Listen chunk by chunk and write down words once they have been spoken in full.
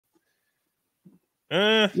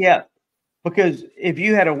Yeah, because if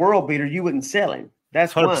you had a world beater, you wouldn't sell him.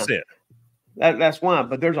 That's 100%. Why. That's why.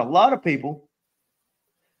 But there's a lot of people,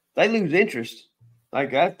 they lose interest.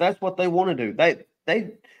 Like that's what they want to do.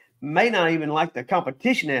 They may not even like the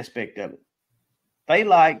competition aspect of it. They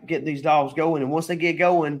like getting these dogs going, and once they get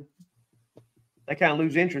going, they kind of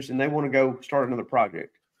lose interest and they want to go start another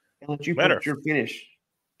project and let you put your finish.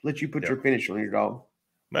 Let you put your finish on your dog.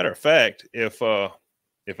 Matter of fact, if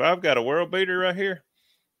I've got a world beater right here,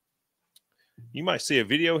 you might see a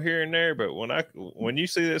video here and there, but when you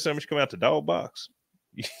see this image come out the dog box,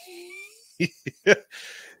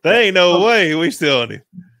 there ain't no way we still on him.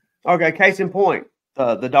 Okay, case in point,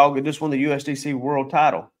 the dog that just won the USDC world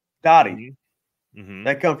title, Dottie. Mm-hmm.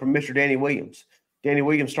 That come from Mr. Danny Williams. Danny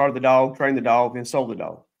Williams started the dog, trained the dog, and sold the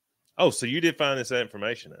dog. Oh, so you did find this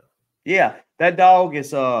information out? Yeah, that dog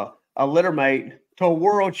is a litter mate to a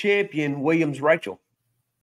world champion, Williams Rachel.